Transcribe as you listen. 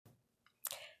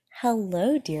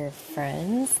Hello, dear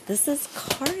friends. This is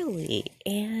Carly,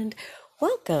 and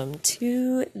welcome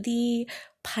to the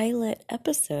pilot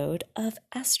episode of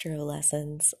Astro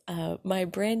Lessons, my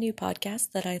brand new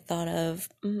podcast that I thought of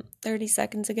 30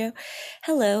 seconds ago.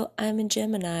 Hello, I'm a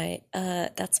Gemini.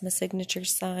 That's my signature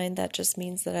sign. That just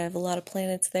means that I have a lot of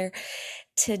planets there.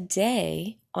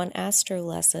 Today on Astro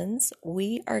Lessons,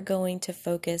 we are going to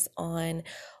focus on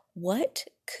what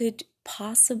could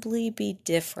possibly be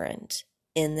different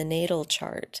in the natal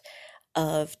chart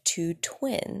of two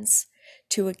twins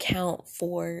to account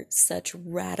for such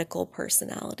radical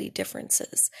personality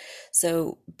differences.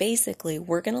 So basically,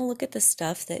 we're going to look at the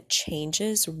stuff that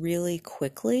changes really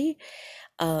quickly.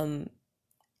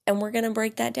 And we're going to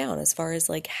break that down as far as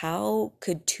like how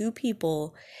could two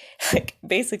people, like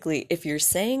basically, if you're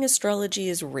saying astrology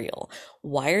is real,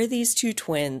 why are these two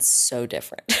twins so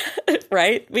different?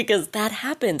 Right? Because that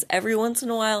happens every once in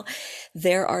a while.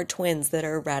 There are twins that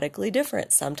are radically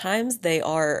different. Sometimes they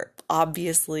are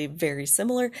obviously very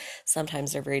similar.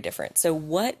 Sometimes they're very different. So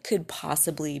what could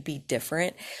possibly be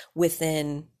different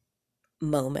within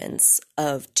moments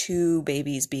of two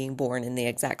babies being born in the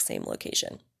exact same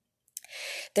location?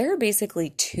 There are basically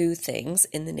two things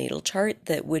in the natal chart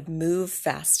that would move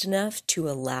fast enough to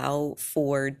allow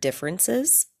for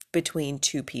differences between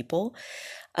two people.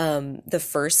 The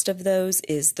first of those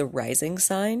is the rising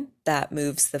sign that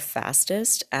moves the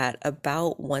fastest at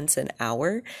about once an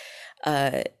hour.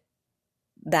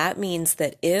 That means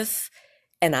that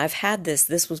and I've had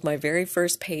this was my very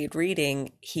first paid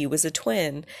reading. He was a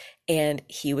twin and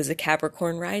he was a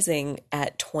Capricorn rising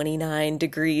at 29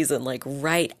 degrees and like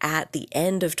right at the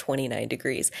end of 29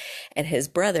 degrees. And his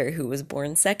brother, who was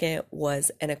born second,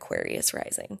 was an Aquarius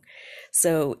rising.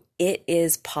 So it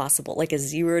is possible, like a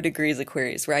 0 degrees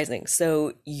Aquarius rising.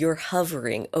 So you're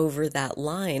hovering over that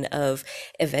line of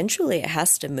eventually it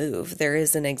has to move. There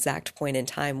is an exact point in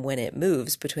time when it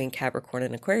moves between Capricorn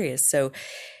and Aquarius. So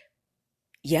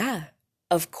yeah,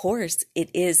 of course,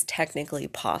 it is technically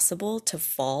possible to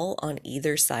fall on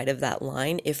either side of that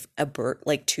line if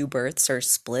like two births are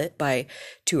split by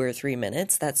 2 or 3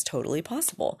 minutes. That's totally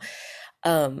possible.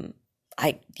 That's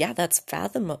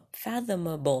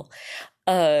fathomable.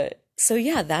 So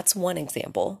yeah, that's one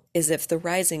example, is if the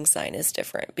rising sign is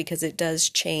different, because it does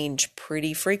change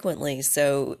pretty frequently.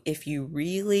 So if you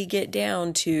really get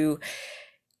down to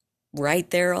right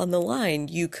there on the line,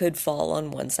 you could fall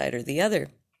on one side or the other.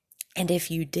 And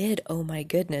if you did, oh my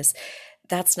goodness,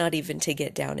 that's not even to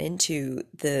get down into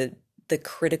the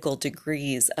critical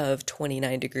degrees of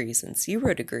 29 degrees and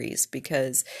 0 degrees,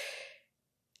 because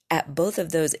at both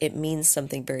of those, it means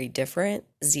something very different.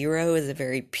 0 is a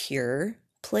very pure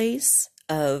place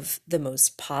of the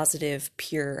most positive,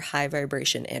 pure, high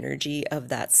vibration energy of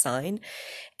that sign.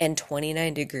 And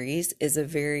 29 degrees is a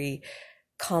very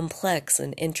complex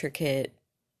and intricate,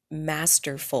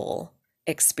 masterful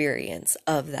experience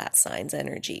of that sign's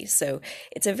energy. So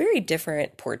it's a very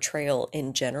different portrayal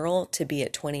in general to be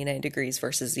at 29 degrees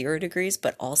versus 0 degrees,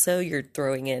 but also you're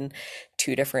throwing in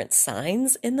two different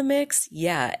signs in the mix.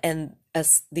 Yeah. And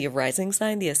as the rising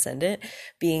sign, the ascendant,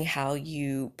 being how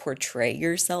you portray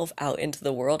yourself out into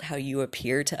the world, how you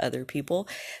appear to other people,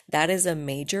 that is a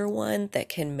major one that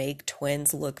can make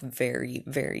twins look very,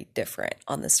 very different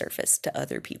on the surface to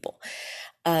other people.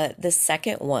 The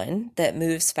second one that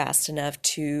moves fast enough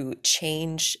to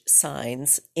change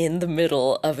signs in the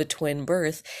middle of a twin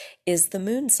birth is the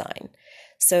moon sign.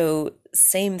 So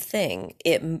same thing,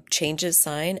 it changes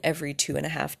sign every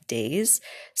 2.5 days.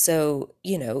 So,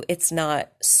 it's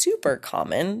not super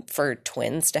common for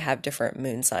twins to have different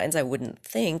moon signs, I wouldn't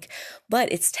think,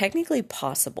 but it's technically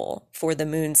possible for the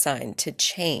moon sign to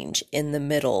change in the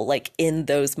middle, like in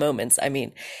those moments. I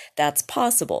mean, that's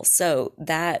possible. So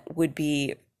that would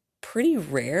be pretty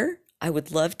rare. I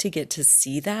would love to get to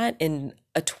see that in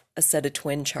a set of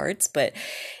twin charts, but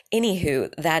anywho,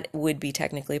 that would be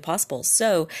technically possible.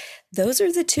 So those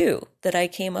are the two that I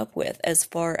came up with as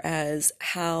far as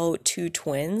how two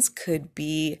twins could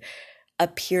be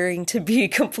appearing to be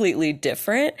completely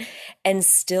different and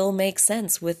still make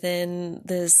sense within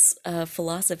this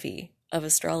philosophy of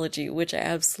astrology, which I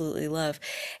absolutely love.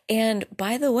 And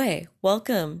by the way,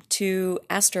 welcome to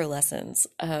Astro Lessons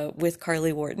with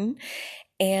Carly Wharton.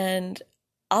 And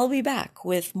I'll be back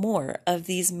with more of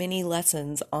these mini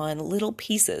lessons on little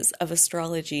pieces of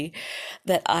astrology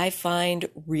that I find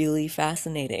really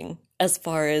fascinating as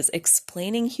far as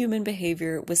explaining human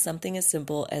behavior with something as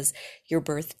simple as your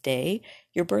birthday,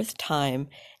 your birth time,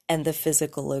 and the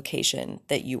physical location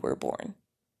that you were born.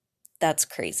 That's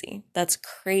crazy. That's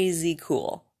crazy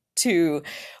cool. to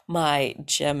my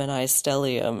Gemini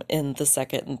stellium in the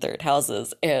second and third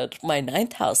houses and my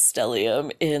ninth house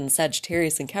stellium in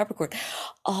Sagittarius and Capricorn.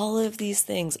 All of these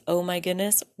things, oh my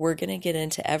goodness, we're going to get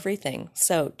into everything.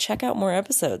 So check out more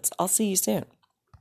episodes. I'll see you soon.